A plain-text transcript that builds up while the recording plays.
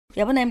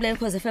Yabona imle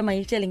Khoza FM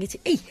ayitshele ngithi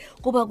ey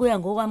kuba kuya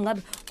ngokwami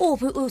ngabe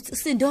uphi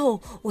Sindo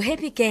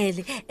uhappy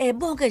girl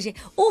bonke nje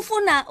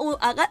ufuna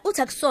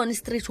uthi akusona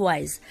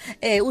streetwise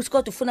uthi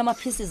kodwa ufuna ama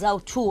pieces awu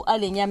 2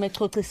 alenyama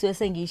echocisiwe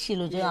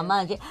sengiyishilo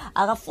njengamanje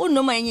akafuni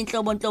noma enye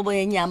inhlobo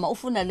yenyama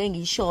ufuna le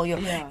ngiyishoyo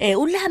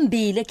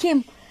ulambile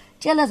Kim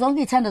tshela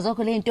zonke izithanda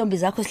zakho le intombi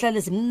zakho sihlale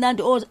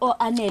zimnandi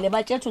anele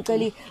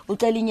batshela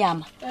ucela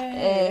inyama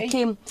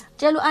Kim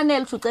tshela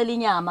uanele uthi ucela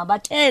inyama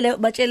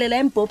batshelela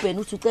embhobheni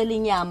uthi ucela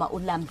inyama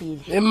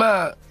ulambile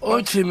ema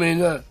othi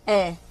mina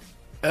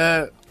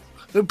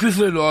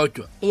uphise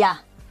lodwa ya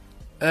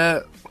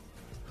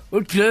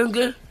udrink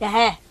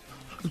ya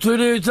 2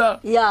 liter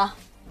ya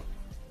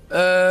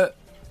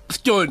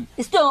stone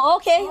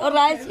okay all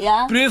right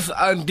yeah breathe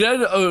and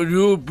then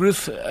you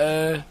breathe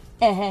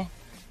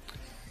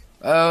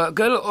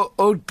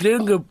girl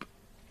drink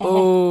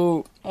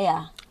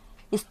yeah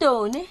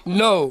stone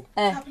no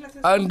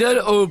and then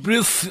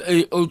breathe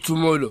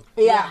tomorrow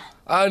yeah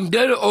and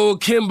then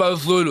uKim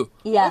Zulu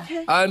yeah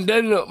and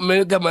then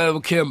make my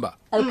uKim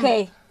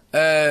okay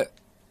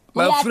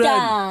my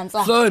friend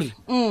sorry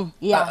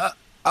yeah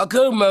I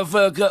can't my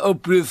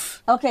friend breathe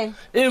okay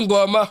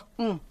ingoma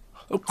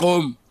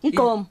uGom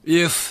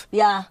yes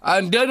yeah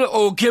and then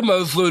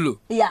uKim Zulu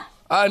yeah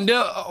and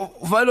then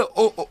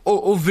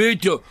follow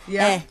video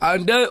yeah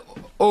and then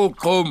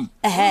uGom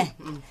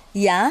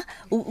yeah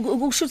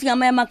ukushuthi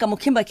ngamanye amagama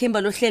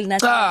uKimba lohleli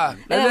nathi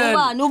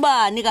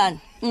ubani kani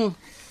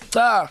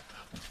cha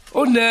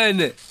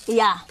unene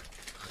yeah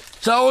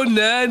cha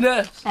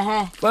unene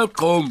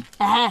uGom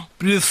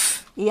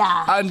please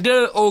yeah and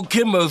then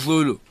uKim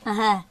Zulu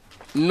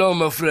no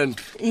my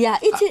friend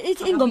yeah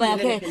ithi ingoma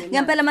yakhe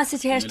ngempela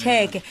masithi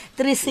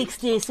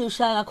 #360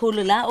 siushaya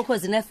kakhulu la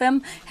uKhoza FM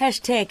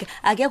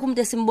akekho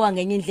umuntu esimbuka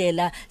ngenye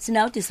indlela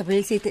sina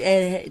disability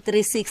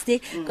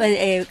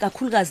 360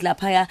 kakhulukazi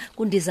lapha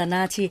kundiza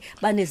nathi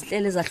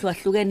banezinhlelo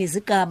ezahlukahlukene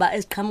izigaba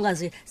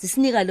eziqhamukazi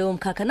zisinika leyo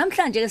mkhakha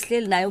namhlanje ke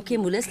sihleli naye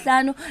uKim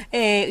lesihlanu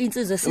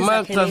insizwe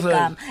sizakhele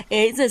igama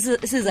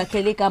insizwe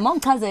sizakhele igama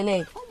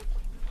ungichazeleke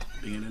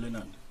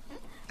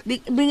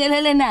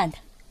bingelele nanda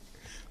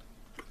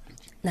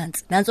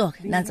Nanzo.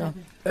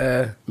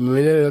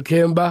 Mina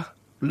uKimba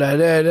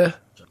lalele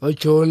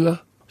oJona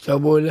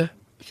Sabole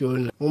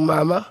Jona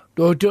umama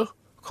Dudu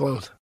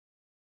Khoza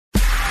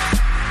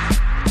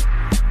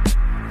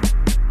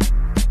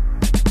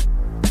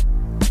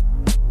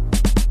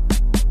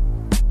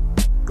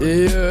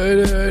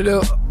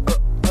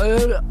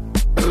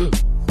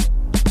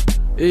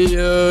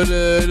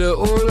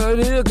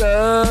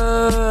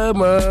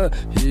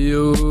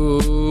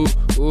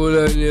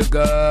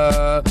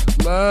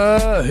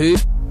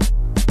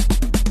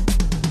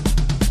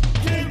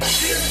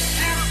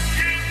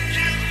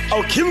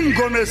uKim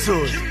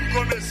Mngomezulu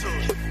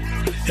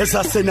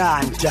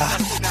esasenanja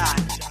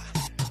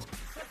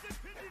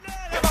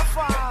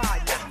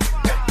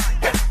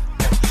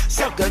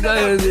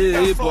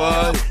sakadayeli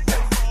boy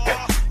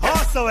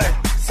also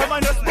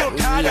someone no smoke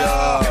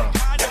kada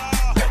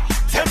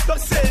tempo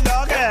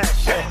senoge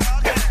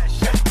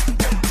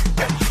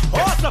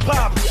also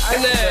papi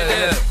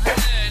alele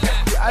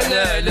I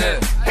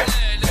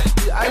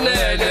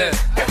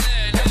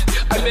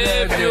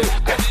love you.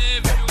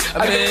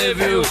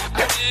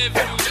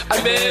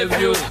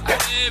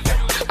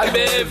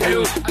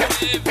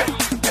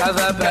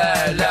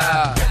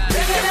 Azabella.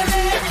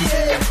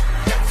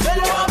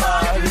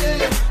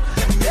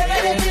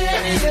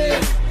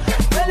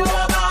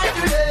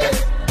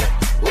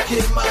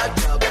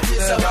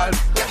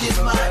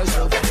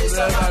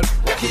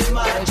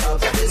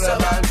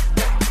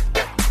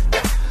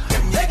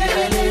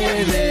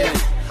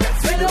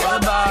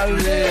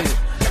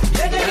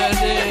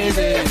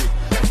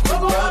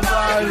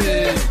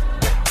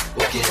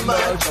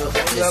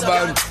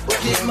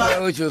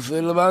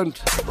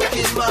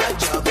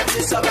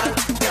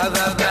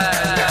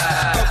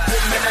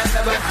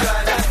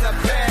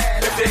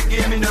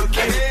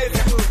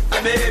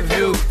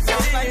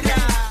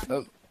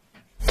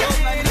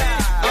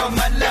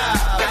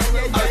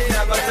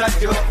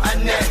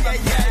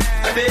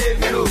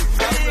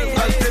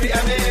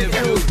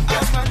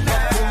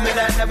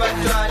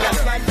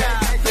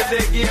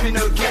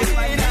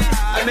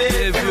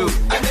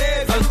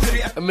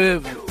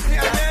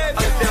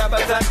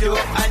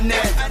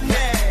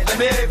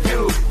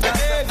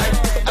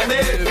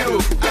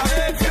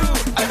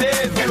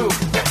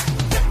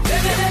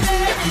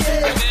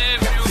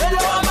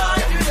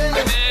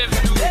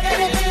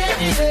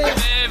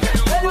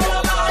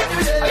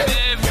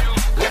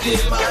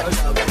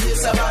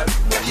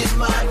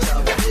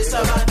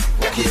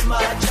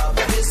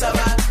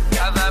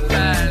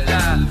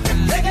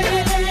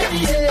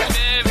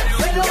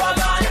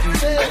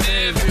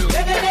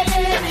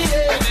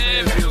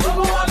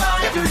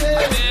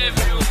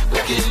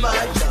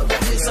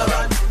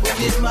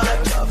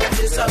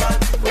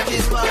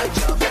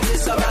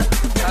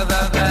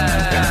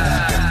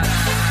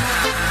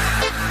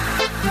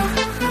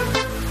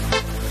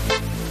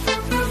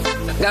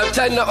 Now, I'm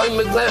telling you, I'm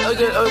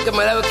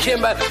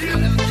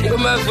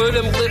Mngomezulu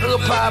mciko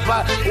papa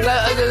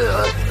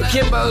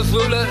uKim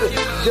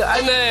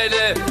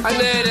anele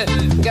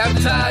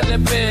ngiyamthanda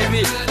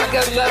baby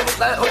ngiyamthanda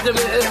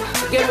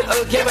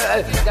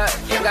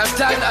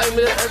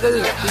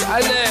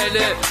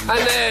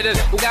anele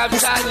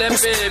ngiyamthanda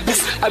baby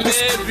I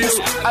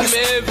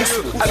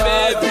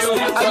love you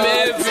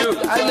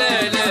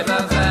anele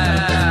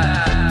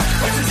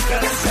Was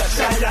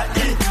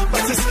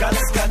ist ganz,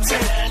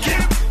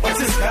 Kim? Was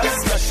ist ganz,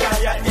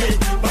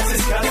 Was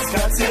ist ganz,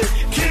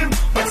 Kim?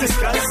 Was ist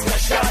ganz, Was ist ganz, Kim?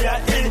 Was ist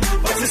ganz,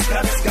 Was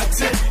ist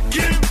ganz,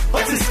 Kim?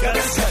 Was ist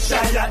ganz,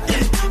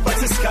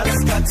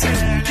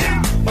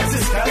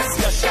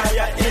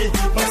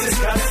 Was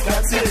ist ganz,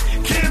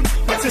 Kim?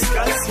 Was ist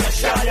ganz,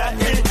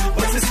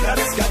 Was ist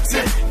ganz,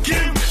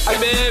 Kim? I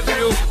love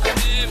you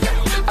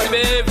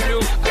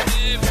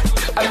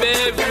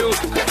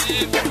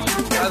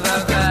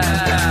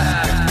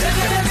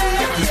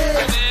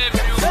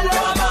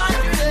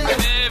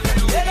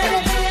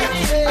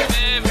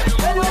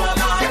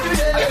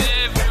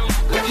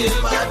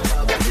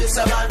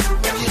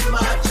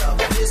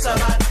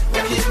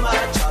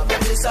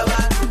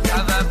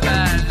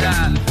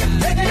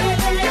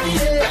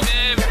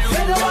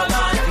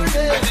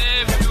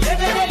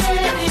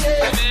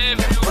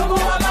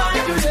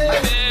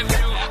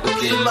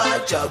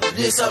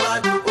Jabulisa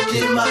man,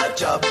 uKim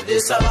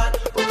jabulisa man,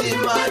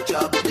 uKim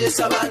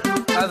jabulisa man.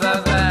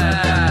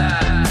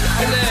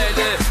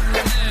 Anele.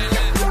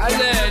 I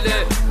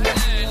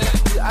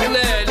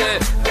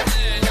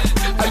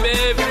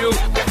love you.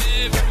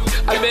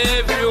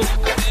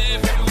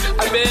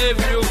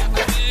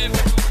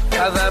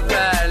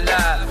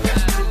 Azabella.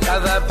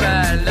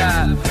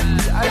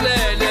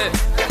 Anele.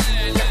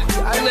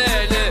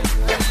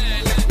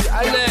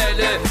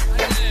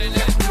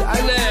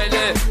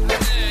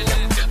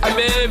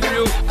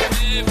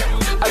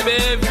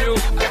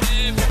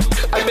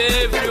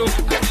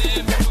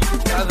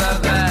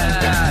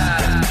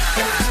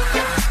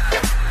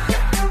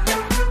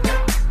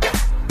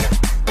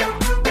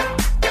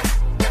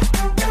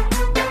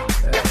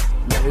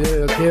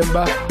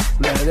 Kimba,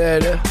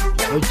 Nanele,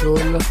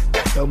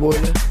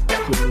 uJabulujule,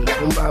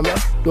 umama,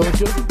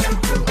 Dudu Khoza.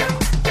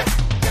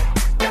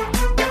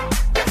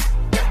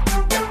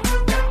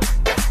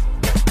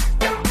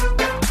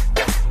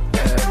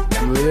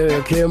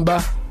 Kimba,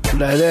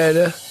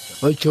 Nanele,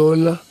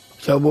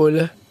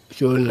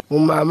 uJabulujule,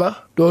 umama,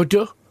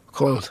 Dudu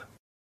Khoza.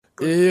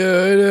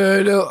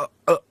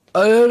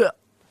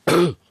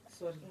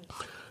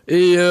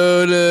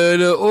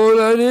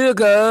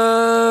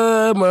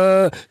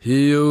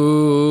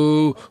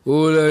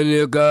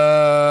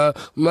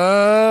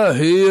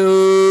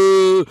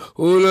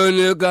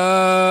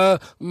 Ulanikama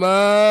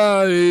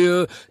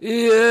hiyo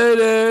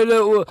iyelele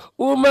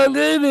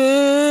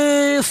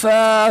umangelisa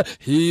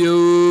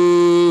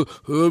hiyo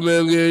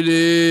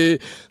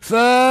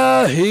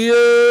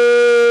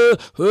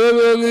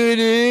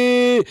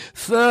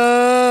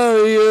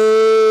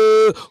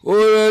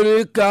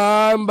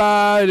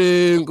ulanikamba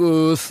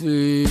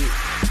lenkosi.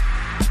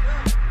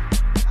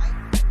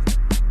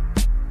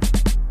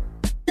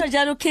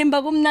 Njalo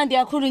uKimba kumnandi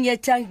kakhulu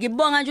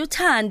ngibonga nje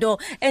uthando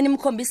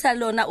enimkhombisa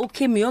lona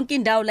uKim yonke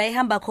indawo la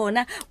ehamba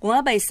khona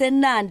kungaba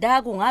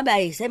isenanda kungaba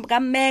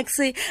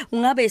iseMax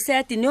kungaba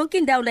iseyadini yonke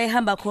indawo la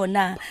ehamba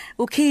khona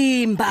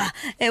uKimba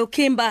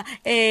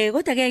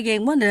kodwa ke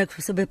ngibona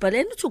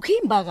sebebhaleni uthi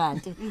uKimba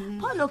kanti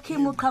pholo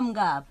uKim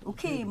uqhamuka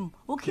uKim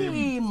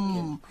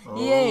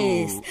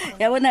yes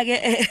yabona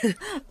ke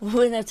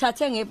wena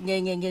thathe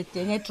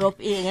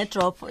ngedrop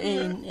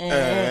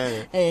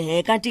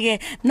kanti ke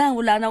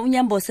nangu lana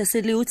unyambo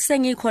seseli uthi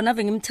sengikhona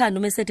ave ngimthanda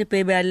umesethi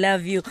baby I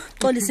love you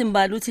xolisa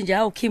imbali uthi nje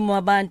uKim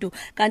wabantu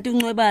kanti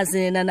uncwebazi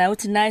yena naye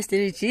uthi nice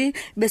DG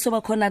bese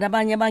bakhona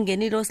nabanye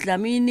abangenile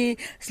oSidlamini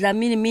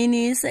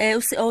minis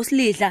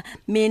oSilidla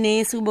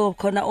minis kube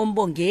khona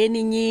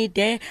oMbongeni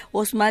Nyide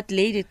oSmart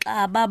Lady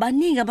Xaba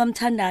baningi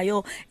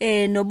abamthandayo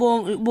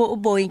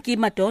noBoyinki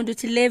Madondo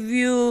uthi love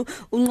you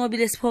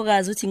unqobile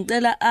Siphokazi uthi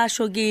ngicela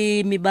asho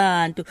kimi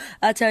bantu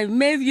athi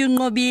maybe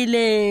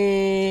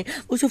unqobile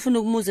uthi ufuna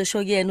ukumuza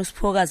esho kuyena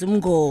uSiphokazi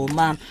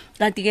umngoma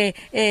kanti ke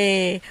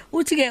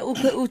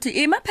uthi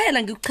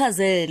imaphela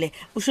ngikuchazele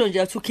usho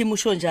nje athi uKim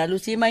usho njalo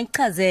uthi ima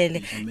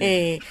ngichazele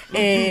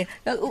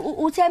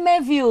uthi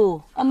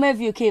ameview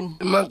Kim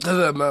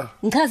Machazama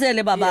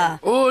ngichazele baba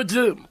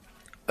uthi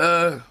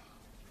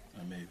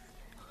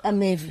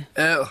ameview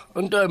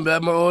untombi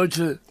yami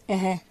uthi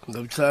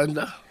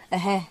ngikuthanda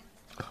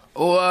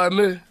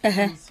owami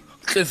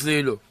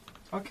Hlizilo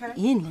okay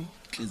yini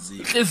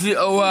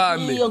Hlizilo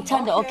owami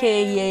ngikuthanda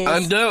okay yes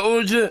and then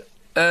uthi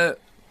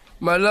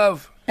my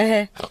love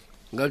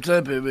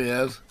ngikuthanda baby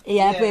yes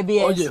yeah baby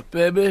yes okay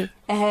baby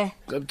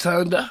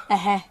ngikuthanda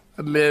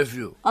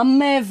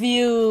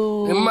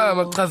ameview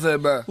imama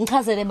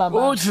ngichazele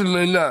baba uthi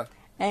mina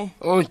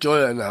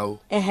ujoya nawo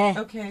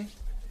okay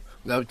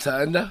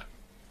ngikuthanda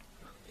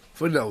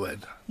funa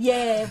wena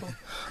yebo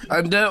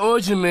and then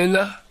uthi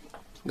mina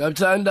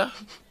ngikuthanda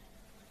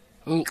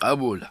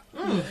ngiqabula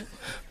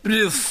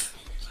please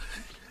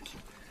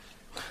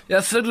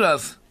Ya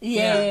serious.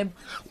 Yebo.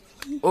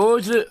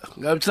 Uthi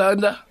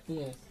ngathanda.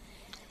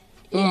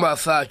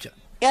 Massage.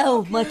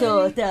 Yo,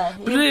 madoda.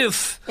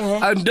 Please.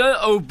 And then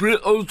I'll bring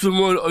out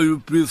tomorrow or you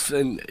please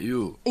send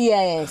you.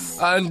 Yes.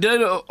 And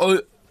then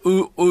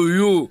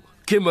you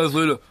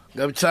Mngomezulu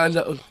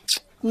ngathanda.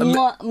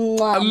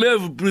 I'm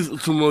never please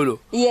tomorrow.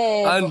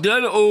 Yeah. And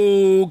then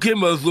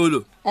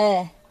uKim.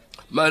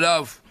 My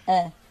love.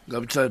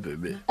 Ngathanda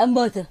baby.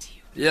 Amboto.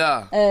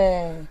 Yeah.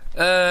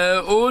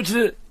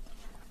 Uthi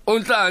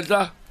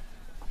unhlanhla.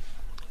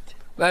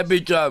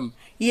 Mabijam.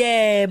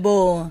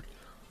 Yebo.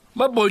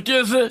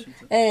 Mabhotisi.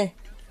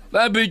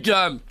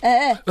 Mabijam.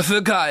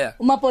 Usekhaya.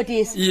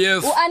 Umabhotisi.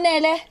 Yes.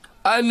 Uanele.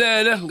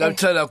 Anele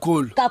ngathanda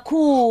kakhulu.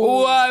 Kakhulu.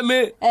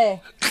 Uwami.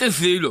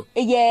 Hlisilo.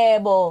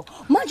 Yebo.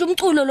 Manje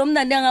umculo lo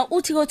mnandi anga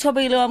uthi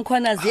kothobekile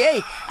wamkhwanazi.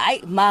 Hey,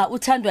 hayi ma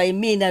uthandwa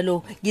yimina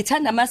lo.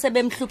 Ngithanda amase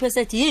bemhluphe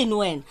sethi yini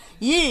wena?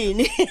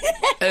 Yini?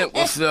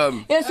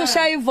 Ngosiyami.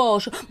 Yesushaya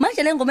ivosho.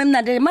 Manje le ngoma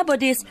emnandi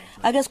mabhotisi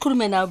ake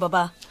sikhulume nawe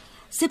baba.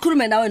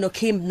 Sikhulume nawe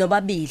noKim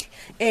nobabili.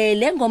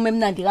 Le ngoma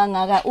emnandi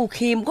kangaka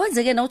uKim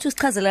konzeke na uthi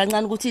usichazela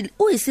kancane ukuthi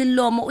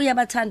uyisilomo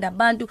uyabathanda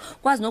abantu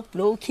kwazi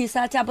nokublow kiss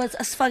athi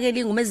asifakele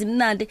ingoma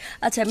ezimnandi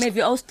athi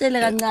maybe awustele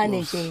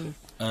kancane nje.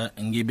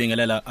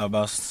 Ngibingelela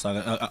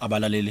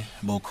abalaleli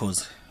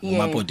boKhoza.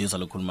 Umabhodisa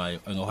lokhulumayo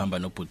engohamba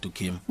noBhuti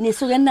uKim.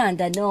 Nisuke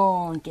enanda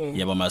nonke.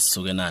 Yebo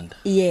masisuke enanda.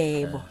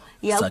 Yebo.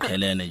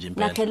 Sakhelene nje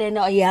impela.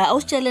 Nakhelena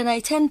awusitshele na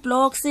 10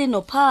 blocks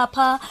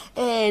nophapha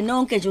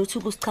nonke nje uthi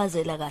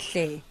ukusichazela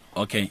kahle.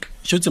 Okay,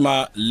 shuthi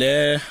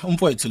le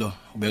umfowethu lo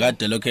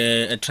ubekade lokho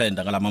etrend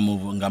ngalama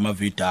movie ngama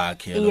video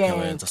akhe lokho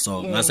wenza.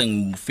 So ngase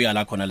ngifika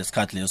la khona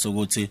lesikhathi leso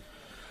sokuthi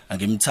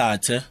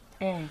angimthathe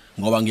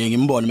ngoba ngeke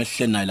ngimbone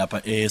mehleli naye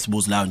lapha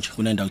eSibuzi Lounge.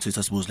 Kunendawo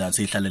ekuthiwa Sibuzi Lounge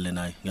sihlalele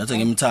naye. Ngathi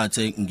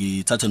ngimthathe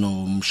ngithathe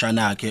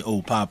nomshana wakhe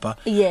owuphapha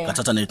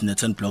ngathatha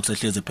ne10 blocks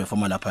ehlezi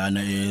performa lapha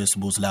yana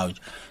eSibuzi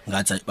Lounge.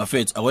 Ngathi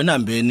bafethu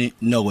akwenambeni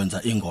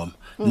nokwenza ingoma.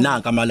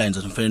 Nanka ama lines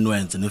asemfanele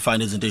wenze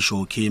nifane izinto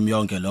eshow uKim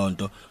yonke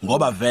lonto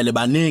ngoba vele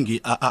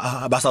baningi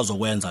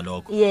abasazokwenza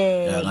lokho.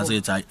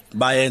 Ngasethi hayi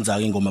bayenza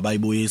ke ingoma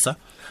bayibuyisa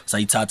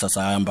sayithatha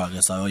sahamba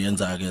ke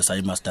sayenza ke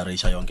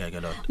sayimasterisha yonke ke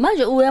lonto.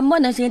 Manje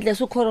uyambona nje indlela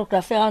su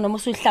choreographer noma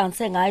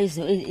usuyihlanganise ngayo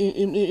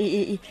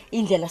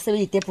indlela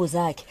sebeyidebho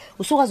zakhe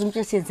usukwazi umuntu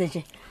esenze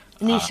nje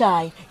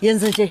nishaya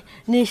yenze nje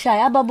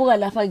nishaya ababuka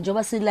lapha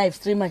njengoba si live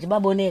stream manje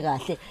babone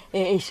kahle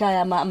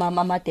eshaya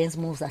ama dance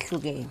moves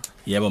ahlukene.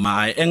 Yebo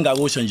hayi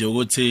engakusho nje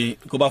ukuthi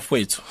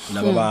kubafowethu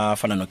laba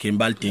bafana noKim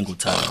balidinga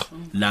uthando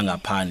la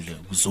ngaphandle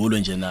kuzulu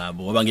nje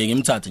nabo ngoba ngeke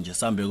ngimthathe nje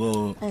sambe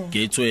ko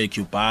Gateway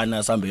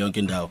Cubana sambe yonke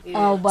indawo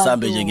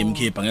sambe nje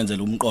ngimkhipha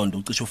ngenzela umqondo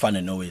ucishe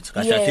ufane nowethu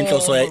kahle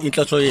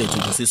inhloso yethu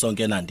nje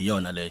sisonke enandi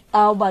iyona leyo.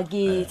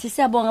 Bakithi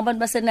siyabonga abantu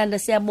basenanda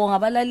siyabonga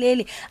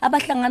abalaleli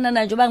abahlangana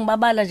na nje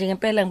bangibabala nje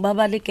ngempela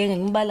ngibabala igenge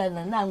ngibala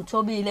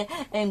nangithobile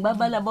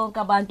ngibabala bonke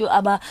abantu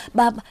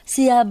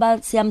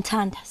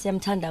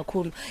siyamthanda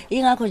kakhulu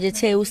ingakho nje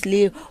the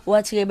usliwe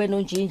wathi ke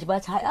benonjinji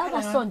bathi hayi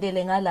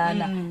akasondele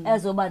ngalana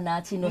ezoba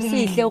nathi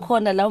nosihle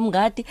ukhona la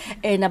umngadi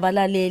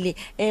nabalaleli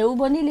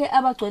ubonile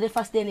abagcwele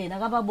fasteleni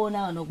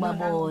akababona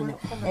nokubabona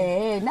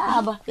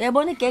naba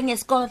uyabona igenge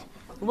esikole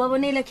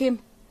ubabonile Kim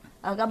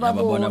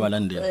akababona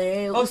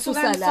abalandeli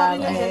ususa la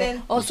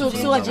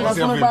osusuka nje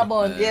bafuna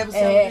ukubabona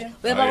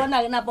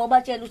uyabona nabo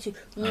batshela ukuthi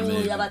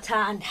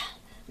uyabathanda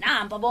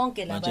namba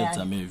bonke laba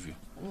bajetha maybe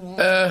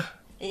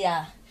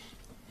yeah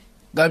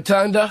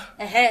ngathanda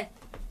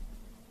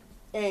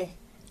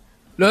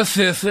lo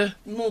sese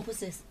muphu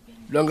sese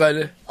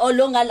longale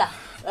longala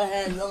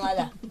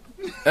longala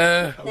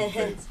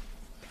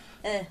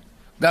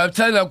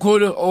ngathanda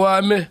kakhulu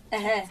owami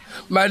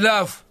my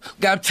love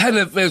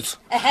ngathanda mfethu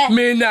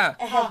mina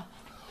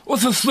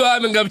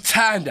usiswami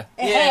ngathanda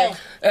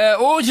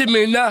uthi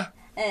mina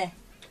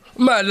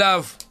my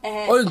love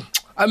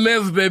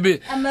amazing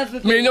baby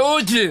mina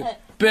uthi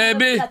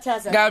baby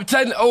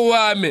ngathanda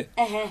owami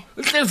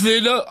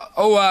inhliziyo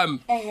owami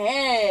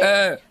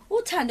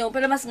uthando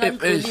phela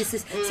masingangigculisi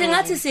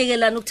singathi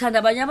siyekelana ukuthanda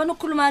abanye abantu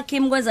ukukhuluma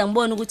uKim kwenza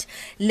ngibone ukuthi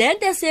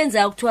lento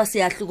esiyenza ukuthiwa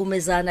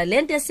siyahlukumezana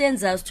lento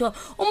esiyenza ukuthiwa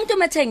umuntu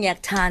umethe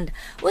ngiyakuthanda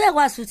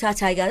uyakwazi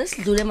uthatha hayi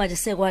sidlule manje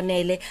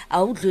sekwanele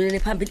awudlulele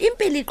phambili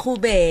impilo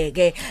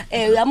iqhubeke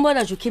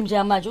uyambona nje uKim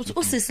nje manje uthi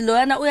usisi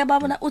loyana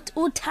uyababona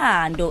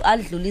uthando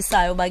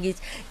alidlulisayo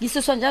bakithi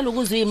ngisiswa njalo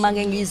ukuzwe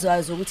imange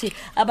ngizwayo ukuthi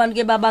abantu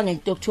ke babange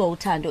into okuthiwa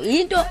uthando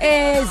into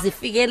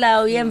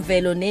ezifikelayo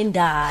yemvelo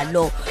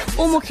nendalo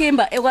uma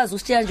uKimba ekwazi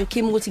usitshela nje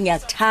uKim ukuthi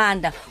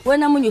ngiyakuthanda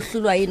wena munye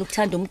uhlulwa yini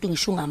ukuthanda umuntu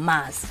ngisho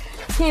ungamazi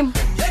Kim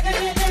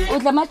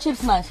udla ama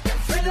chips manje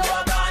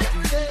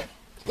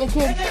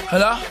Kim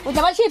hello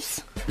udla ama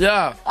chips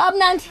yeah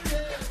amnandi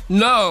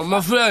no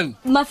my friend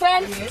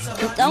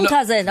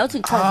awuchazela uthi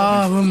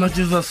ngichazela mama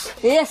Jesus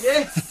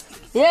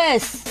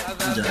yes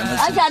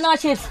anjani ama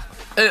chips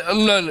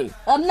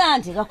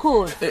amnandi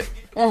kakhulu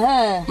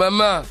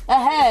mama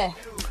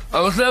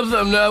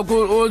awusebenza mina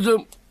kakhulu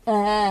uthi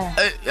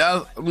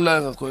ya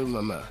mnandi kakhulu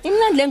mama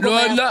imnandi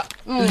lengoma lona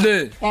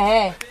le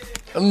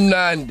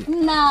mnandi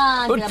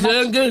mnandi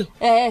udrink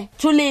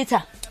 2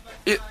 liter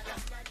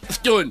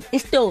Stone.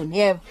 Stone,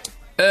 yebo.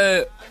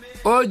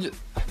 Oje.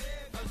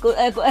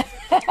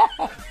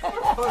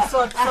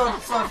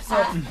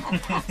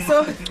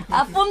 So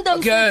afumdo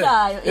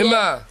msithayo.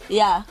 Ima.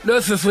 Yeah.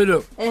 Lo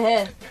sifilo.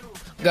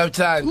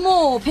 Ngapthanda.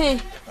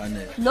 Muphi?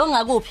 Lo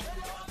ngakuphi?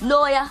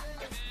 Loya.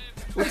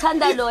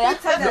 Uthanda loya?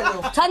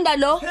 Uthanda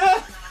lo?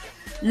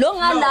 Lo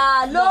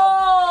ngala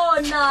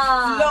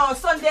lona. Lo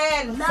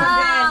sondela.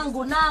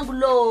 Nangu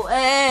lo.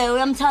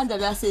 Uyamthanda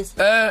lo sisi.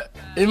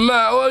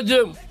 Ima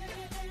oje.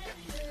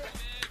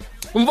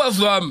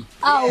 Umfazi wami.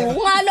 Awu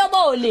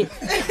ungaloboli.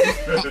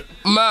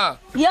 Ma.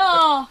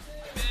 Yo.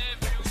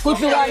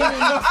 Kuhlukani.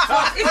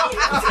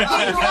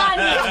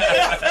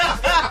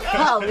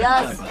 Hawu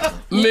yazi.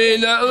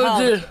 Mina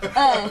uthi.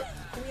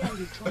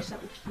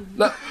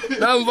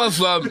 Na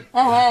umfazi wami.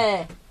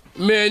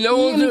 Mina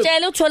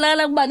ngimtshela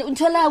utholakala kubani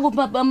utholaka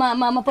kuphi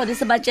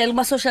amapolice batshela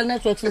kuma social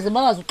networks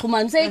bazazi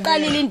uxhumana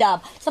seyiqalile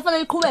indaba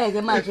safanele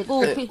iqhubeke manje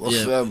kuphi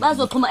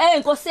bazoxhuma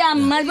inkosi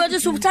yami manje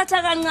bathi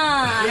ubuthatha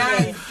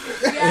kancane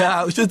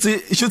ya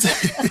ushuthi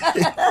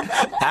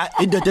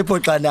indoda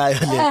ephoxa nayo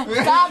le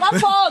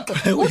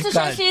akaphoxe uthi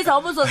sheshisa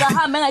ubuzoza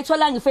hamba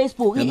engayitholanga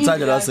iFacebook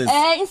Instagram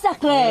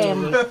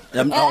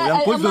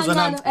yamkhudluza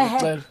nami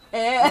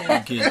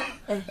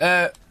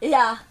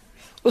yeah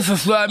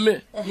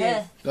usifami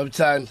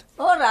ngabthanda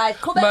alright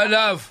my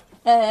love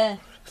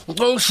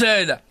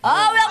ngikushela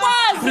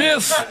uyakwazi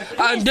please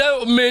ande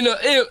mina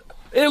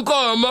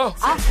inkomo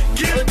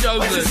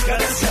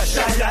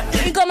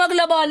inkomo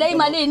kulobola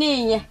imali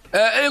ininye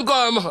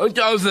inkomo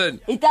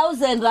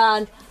 1000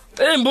 rand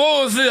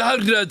imbuzi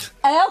 100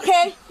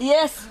 okay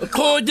yes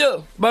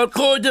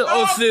baqhuje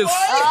osis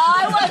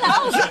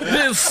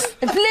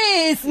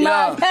please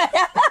man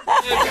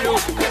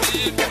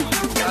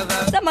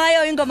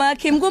Samayo ingoma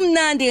yakhe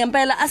kumnandi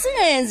ngempela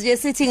asingenzi nje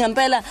sithi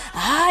ngempela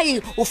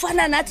hayi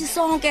ufana nathi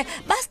sonke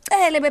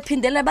basicele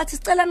bephindele bathi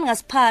sicela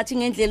ningasiphathi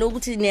ngendlela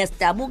ukuthi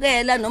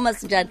niyasidabukela noma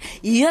sinjani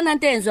iyona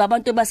into enziwa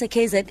abantu base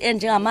KZN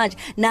njengamanje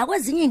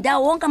nakwezinye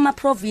indawo wonke ama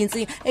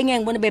province engeke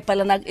ngibone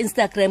bebhala na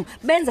Instagram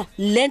benza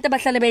lento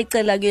abahlale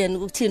beyicela kuyena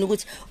ukuthini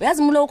ukuthi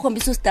uyazi mulo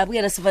ukhombisa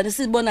usidabukela sivane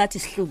sibona athi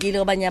sihlukile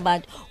kwabanye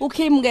abantu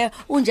uKim ke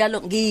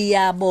unjalo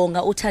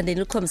ngiyabonga uthandeni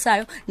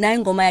likhomsayo naye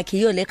ingoma yakhe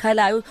iyo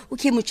lekhalayo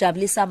uKim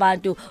uJabulisa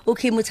abantu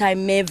uKim uthi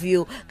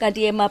Mayview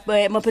kanti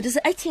emaphethisi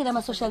ayithina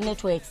ama social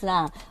networks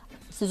la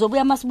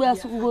sizobuya masibuya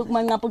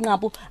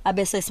kumanqaphu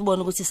abese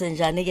sibona ukuthi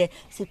senjani ke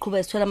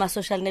siqhubeke sithola ama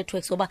social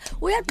networks ngoba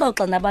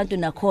uyaxoxa nabantu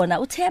nakhona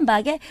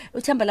uthemba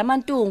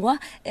lamantungwa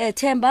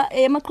Themba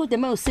emaqhude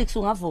me6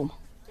 ungavuma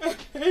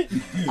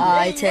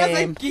hayi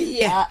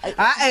Themba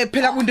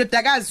phela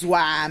kundodakazi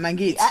wami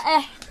ngithi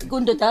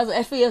kundodakazi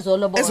efike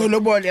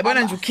ezolobola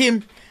yabona nje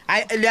uKim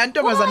hayi le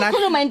ntombazana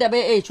ukhuluma indaba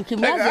eEdge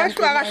uKim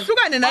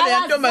ahlukane nale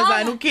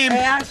ntombazana uKim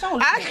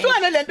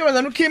ahlukane le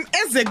ntombazana uKim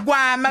eze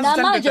kwama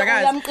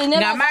zithandodakazi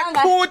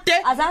namaqhude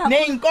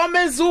neinkomo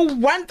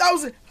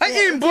ezu1000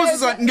 hayi imbuzi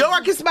zona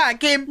ngiyokwakha isibaya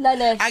Kim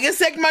ake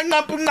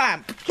sekumanqaphu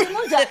Kim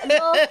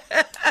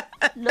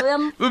lo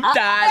yam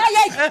ubudala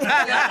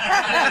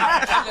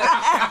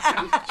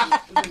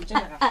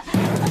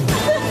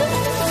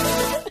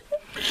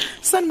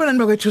Sanibona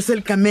nibakethu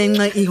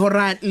seligamenxa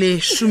ihora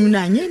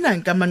le11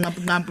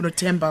 nankamanqaphu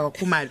noThemba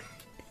kaKhumalo.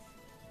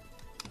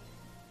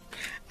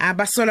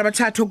 Abasola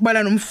bathathu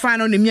ukubala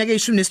nomfana oneminyaka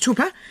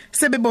e16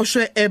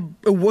 sebeboshwe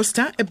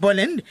eWorcester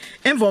eBolland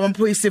emva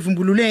kwamaphoyisa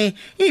evumbulule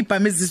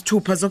izibhamu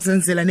ezisithupha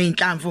zokuzenzela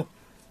nezinhlamvu.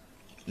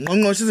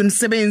 Ngqongqoshe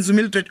zemisebenzi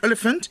uMildred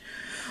Oliphant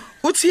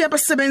uthi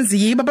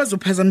abasebenzi yibo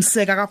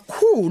bazophazamiseka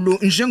kakhulu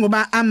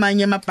njengoba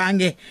amanye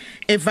amabhange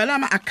evala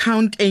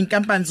ama-account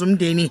einkampani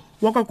zomndeni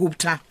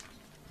wakwaGupta.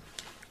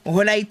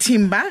 Uhola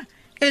ithimba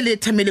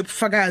elethamele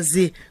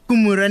ubufakazi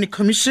kuMurani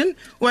Commission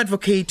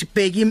uadvocate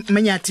Bheki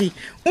Manyathi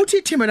uthi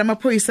ithimba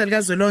lamaphoyisa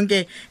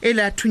likazwelonke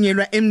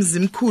elathunyelwa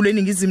emzimkhulu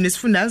eningizimu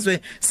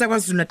nesifundazwe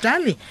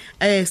saKwaZulu-Natal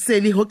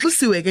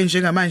selihoxisiwe ke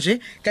njengamanje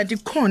kanti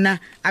khona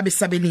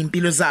abesabela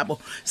impilo zabo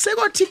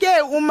sekothi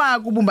ke uma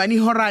kubumbana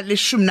ihora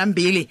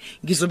le12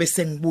 ngizobe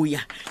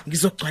sengibuya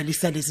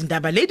ngizogcwalisa lezi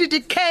ndaba Lady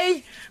DK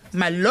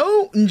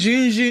Malo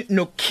Njinji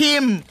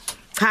noKim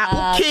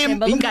cha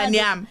uKim ingane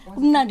yami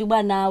kumnandi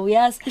kuba nawe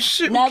yazi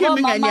nako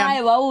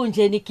mama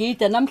wawunje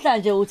nigida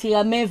namhlanje uthi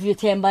ka Mayview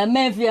Themba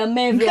Mayview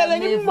ngicela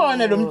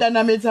ngimbone lo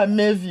mntana methi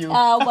Mayview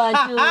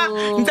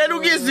bantu ngicela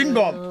ukizwa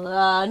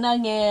ingoma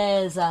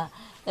nangeza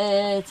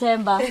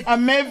Themba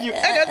Mayview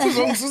engathi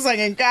uzongisusa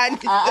ngenkani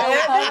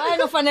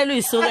hayi ufanele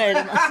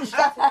uyisukele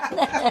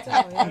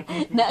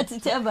nathi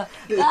Themba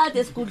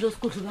kade sikudlo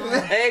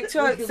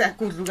kuthiwa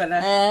siyagudluka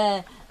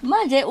la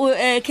manje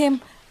Kim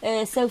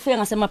sekufika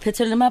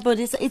ngasemaphethelweni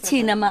amapolice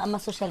ithina ama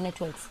social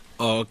networks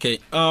okay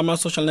ama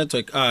social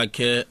network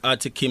akhe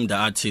athi Kim the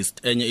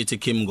artist enye ithi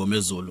Kim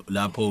Mngomezulu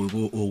lapho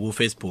ku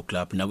Facebook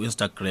lapho na ku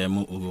Instagram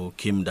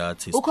uKim the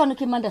artist ukhona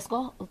uKim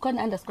 _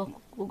 ukhona _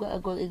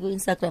 ku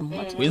Instagram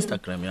ku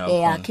Instagram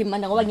ya Kim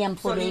ngoba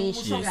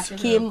ngiyamfollowisha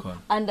Kim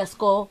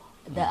 _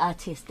 the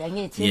artist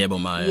angithi yebo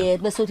maya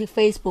bese uthi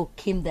Facebook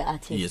Kim the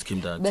artist yes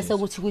Kim the artist bese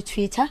kuthi ku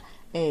Twitter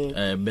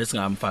bese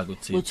ngamfaka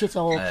uThixo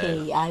uThixo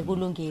okay hayi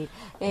kulungile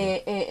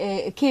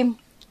Kim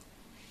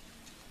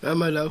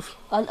my love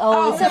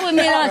oh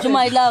sekuyimina nje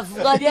my love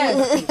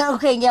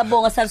okay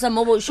ngiyabonga salisa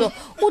mobo usho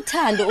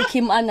uthando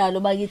uKim analo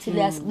bakithi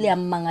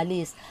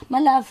liyamangalisa my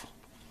love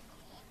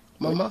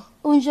mama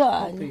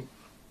unjani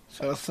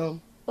sasam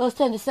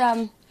osithando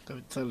sami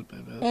Tell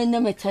baby.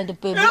 Nami ngithanda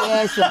baby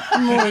yesho.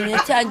 Munye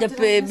ngithanda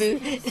baby.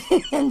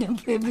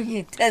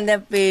 Ngithanda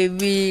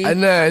baby.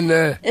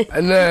 Anene.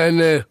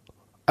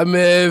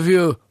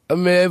 Amevio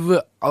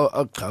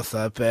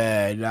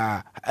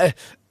Casapella.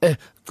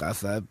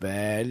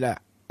 Casapella.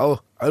 Oh,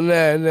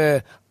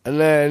 anene.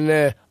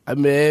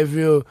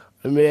 Amevio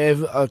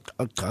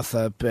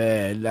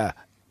Casapella.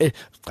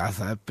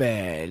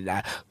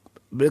 Casapella.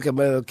 Look at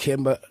my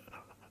Kimber.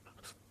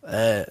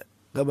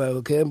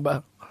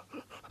 Kimber.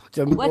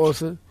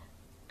 Jambosa,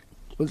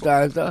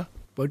 uNtanta,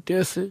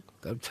 Botesi,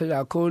 Kapthela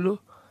kakhulu,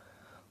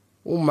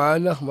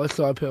 umana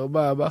mahlophe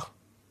ubaba,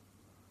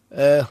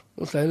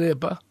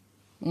 usanepha,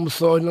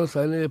 umsona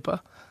usanepha,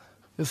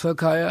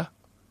 esakhaya,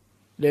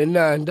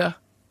 lenanda,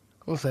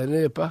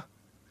 usanepha,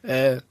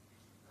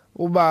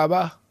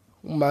 ubaba,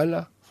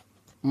 umana,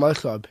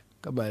 mahlophe,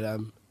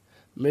 kabalami.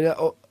 Mina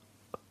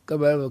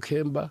kabalo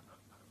Kemba,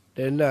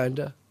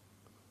 lenanda,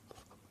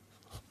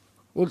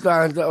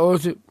 uNtanta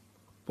othi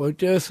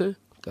Botesi,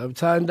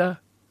 Kapthanda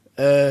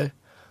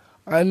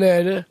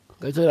Anele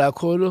ngathela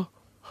kakhulu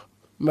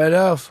my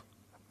love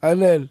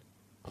Anele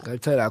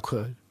ngathela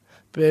kakhulu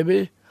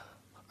baby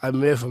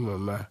I'm here for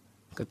mama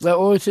ngicela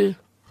uthi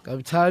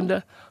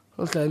Kapthanda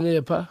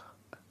usanepha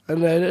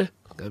Anele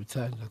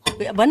Kapthanda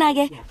bona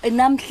ke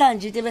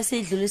namhlanje into bese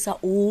idlulisa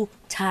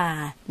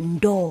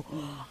uthando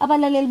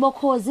abalaleli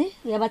bokhozi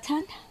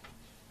uyabathanda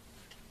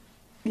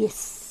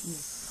yes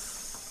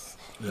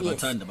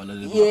uyabathanda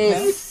abalaleli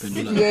yes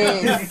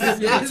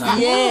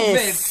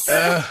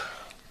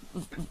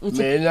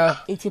mina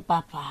ithi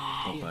papa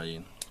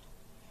yini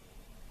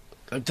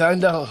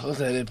Kapthanda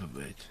usanepha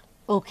baby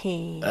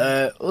okay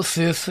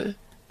usisi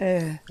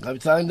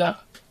Kapthanda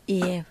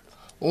yeah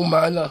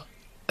umana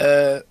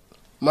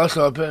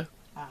mahlophe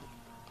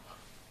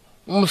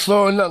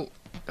umsona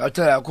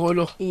ngathela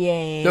kakhulu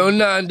yeah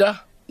lonanda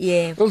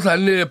yeah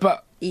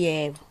usanepha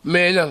yeah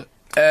mina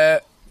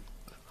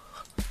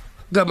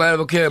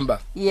Gamala Kemba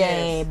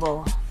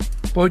yebo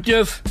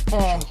Botjes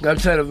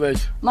ngathela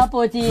mfethu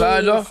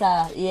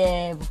mapotisa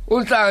yebo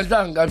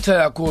uNhlanhla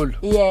ngathela kakhulu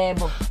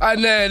yebo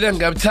Anele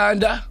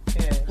ngathanda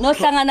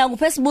nohlangana ku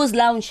Facebook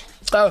lounge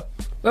cha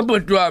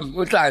nabhodi wami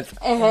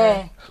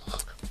uNhlanhla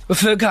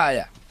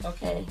usekhaya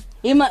okay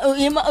ima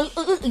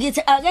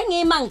ngithi ake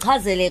ngima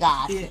ngichazele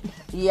kahle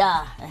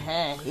ya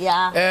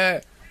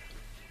ya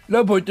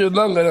lo bhodi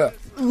mangala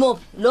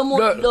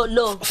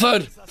lo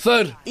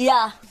sir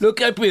ya lo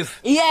kepis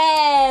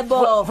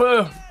yebo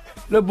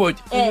lo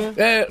bhodi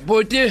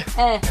bhodi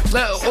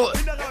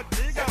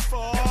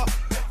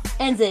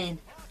enzeni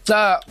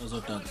cha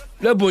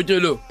lo bhodi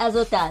lo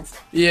azodansa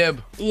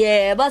yebo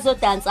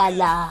bazodansa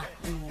la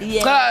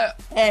cha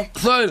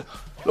sir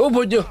lo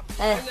bhodi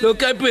lo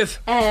kepis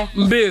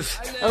mbisi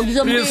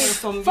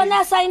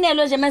fana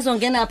sayinelo nje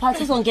mezongena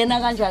ngaphansi izongena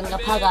kanjani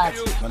ngaphakathi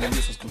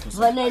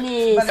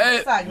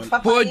valelisa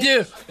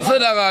bhodi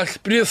sala kahle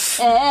please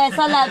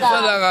sala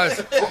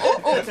kahle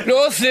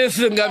lo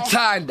sisi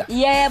ngathanda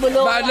yebo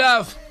lo my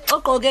love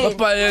uqoke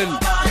babhayeni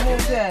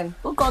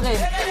uqoke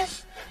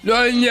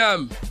lo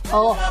nyama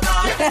oh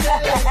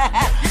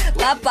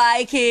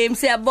bye Kim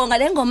siyabonga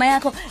le ngoma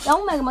yakho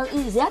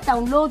awumeke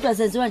ziyadownloadwa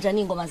zenziwa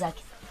njani ingoma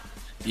zakhe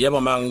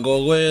yebo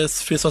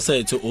ngokwesifiso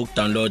sethu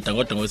ukudownloada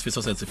kodwa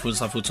ngokwesifiso sethu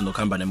futhi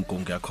nokuhamba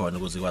nemgungu yakhona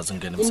ukuze ikwazi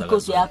ukungena emsakazweni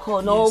imigudu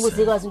yakhona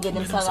ukuze ikwazi ukungena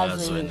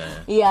emsakazweni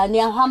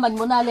niyahamba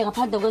nibonale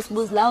ngaphandle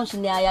kwesibuzi lounge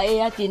niyaya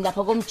eyadini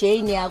lapha komJ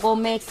niya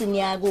koMax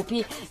niya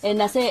kuphi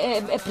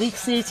nase eBrick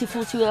City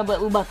futhi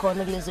uba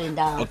khona kulezo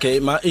indawo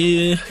okay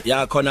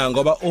yakhona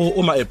ngoba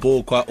uma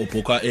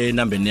ubhukwa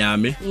enambeni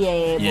yami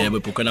yebo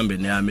ubhukwa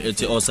enambeni yami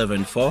ethi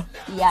 074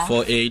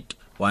 48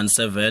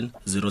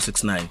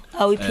 17069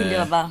 awuphinde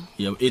baba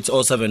yebo it's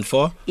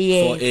 074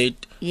 48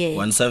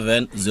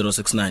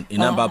 17069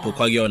 inamba apho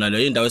kwa kuyona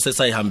le indawo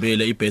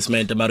esesayihambile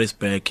ibasement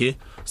eMaritzburg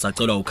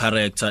sacela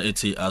ucharacter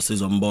ethi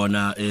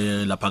asizombona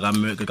lapha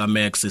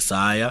kaMax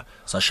saya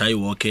sashaya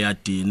iwalk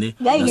eyadini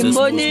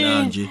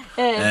ngimbonile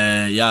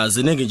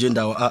ziningi nje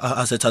indawo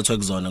asethathwe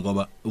kuzona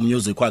ngoba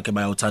umusic wakhe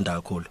bayawuthanda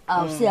kakhulu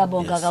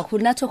siyabonga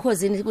kakhulu nathi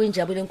okhozini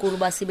kuyinjabulo enkulu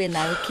basibe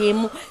nayo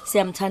Kim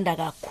siyamthanda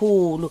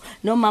kakhulu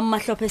nomama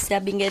Mahlophe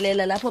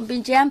siyabingelela lapho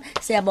mpintshi yami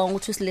siyabonga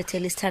ukuthi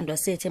usilethele isithandwa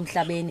sethu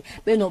emhlabeni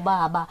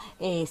benobaba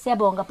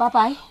siyabonga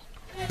bye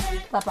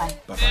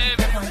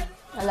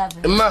I love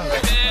you ma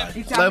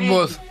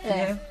boss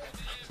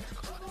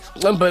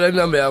ngempela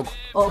inamba yakho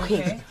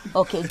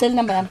okay tell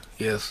number yami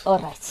yes all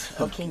right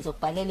okay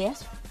ngizokubhalela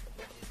yes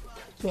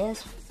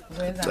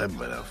ngicela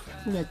my love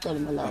ngiyacela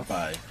my love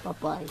bye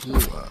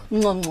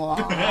ngqongqo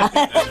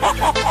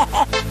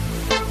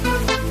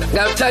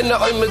ngathanda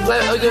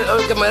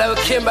oyikamala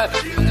Kimba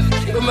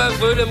uma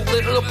vula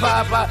mqilo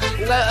papa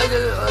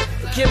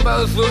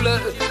Kimba vula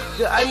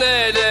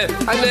anele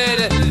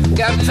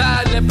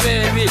ngamthanda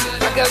baby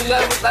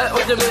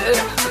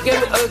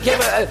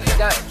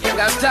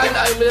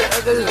ngimthanda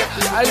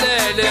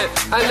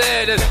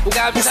anele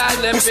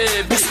ngamthanda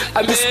baby I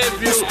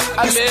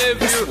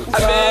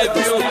love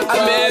you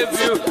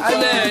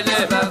anele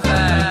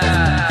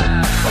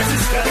was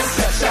ist ganz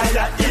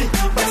schaya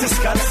was ist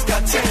ganz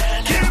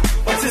Kim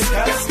was ist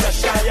ganz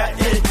schaya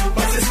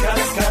was ist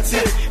ganz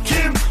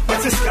Kim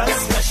was ist ganz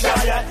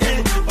schaya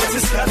was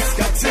ist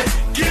ganz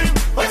Kim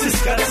was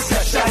ist ganz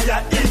schaya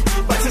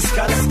was ist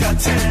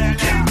ganz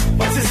Kim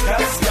was ist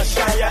ganz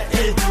schaya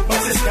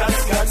was ist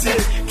ganz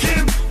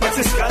Kim was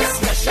ist ganz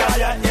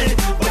schaya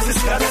was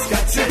ist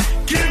ganz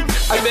Kim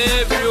I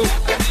love you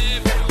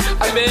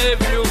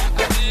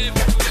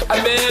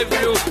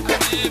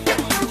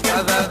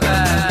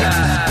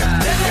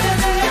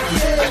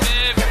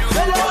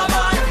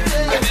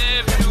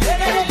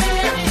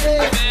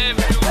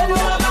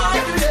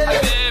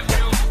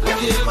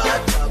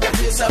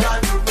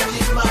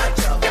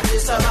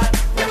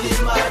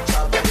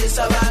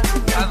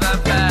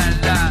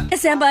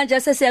Sihamba nje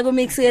sesiya ku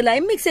mix la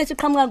imix yethu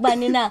iqhamuka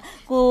kubani na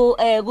ku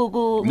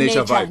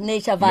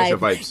nature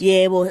vibe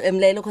yebo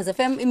emlelo cause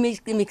FM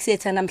imix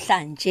yethu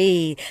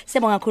namhlanje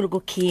sibonga kakhulu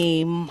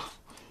uKim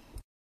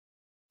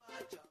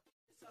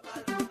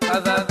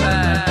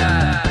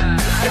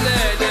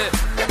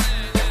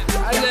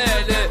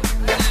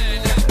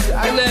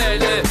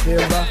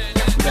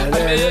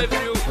anele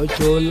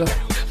ojola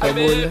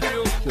sabona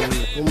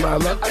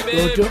umama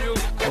Dodo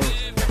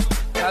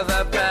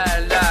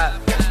Kazapela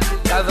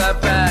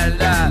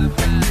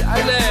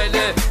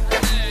anele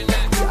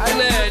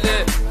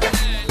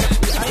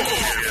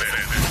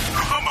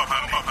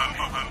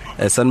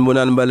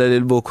Sanibonani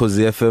balaleli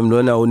boKhozi FM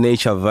lona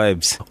uNature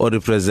Vibes o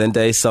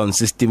representa isound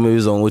system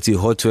ebizwa ngokuthi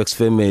Hotworks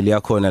Family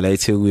yakhona la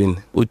eThekwini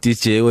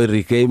uDJ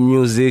weReggae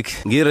Music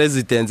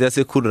ngiresident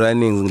yase Cool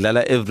Runnings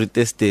ngidlala every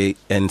Thursday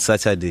and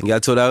Saturday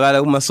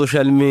ngiyatholakala kuma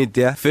social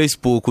media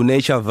Facebook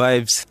uNature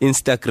Vibes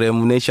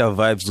Instagram uNature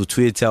Vibes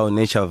uTwitter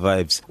uNature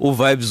Vibes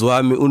uVibes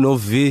wami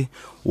unoV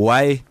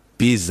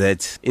YBZ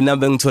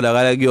inamba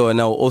engitholakala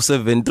kuyona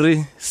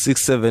u073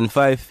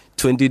 675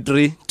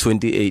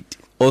 2328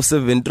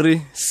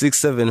 073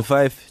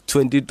 675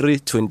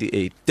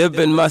 2328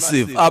 Durban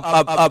Massive up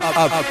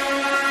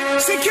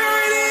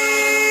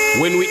Security.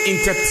 When we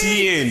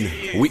entertain,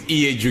 we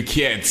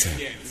educate,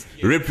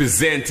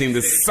 representing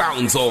the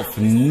sounds of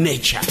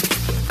nature.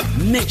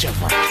 Nature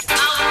vibes.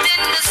 Out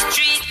in the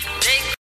street.